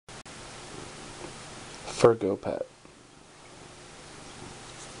furGOpet.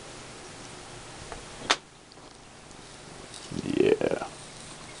 Yeah.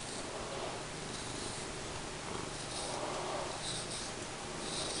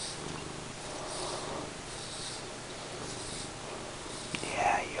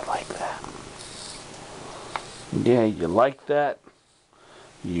 Yeah, you like that? Yeah, you like that?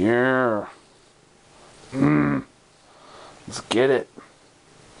 Yeah. Let's get it.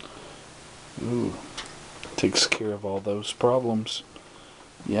 Ooh. Takes care of all those problems.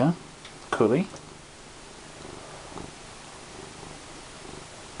 Yeah? Coolie?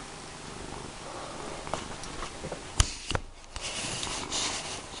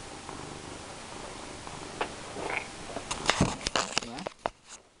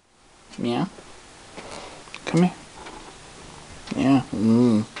 Yeah? Come here. Yeah.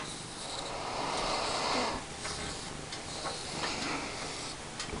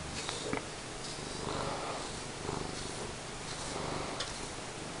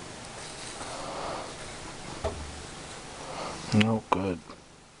 Oh, good.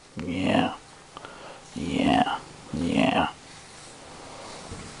 Yeah. Yeah. Yeah.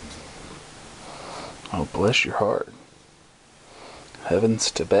 Oh, bless your heart. Heavens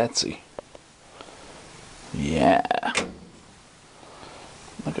to Betsy. Yeah.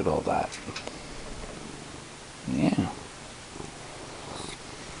 Look at all that. Yeah.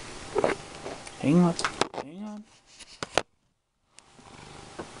 Hang on. Hang on.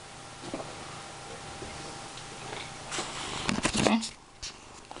 Yeah.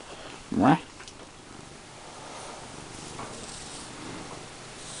 Right.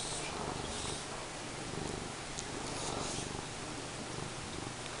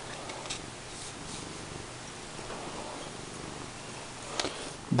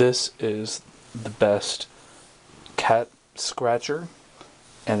 This is the best cat scratcher,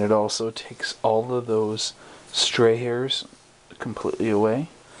 and it also takes all of those stray hairs completely away.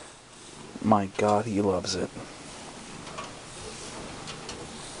 My God, he loves it.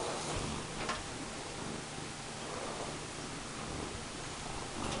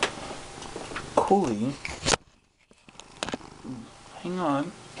 Coolie, hang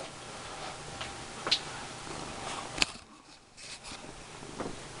on.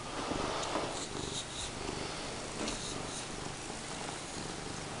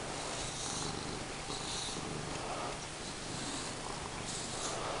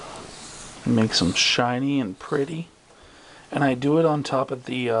 It makes them shiny and pretty. And I do it on top of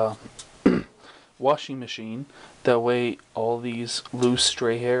the washing machine. That way all these loose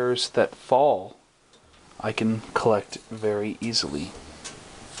stray hairs that fall, I can collect very easily.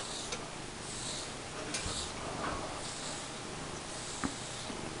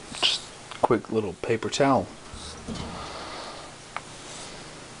 Just quick little paper towel.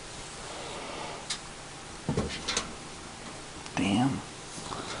 Damn.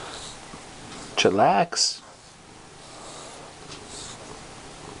 Chillax.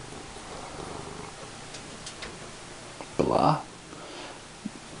 Blah.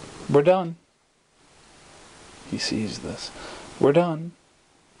 We're done. He sees this. We're done.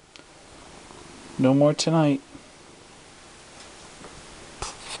 No more tonight.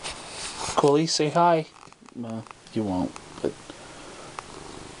 Coolie, say hi. You won't.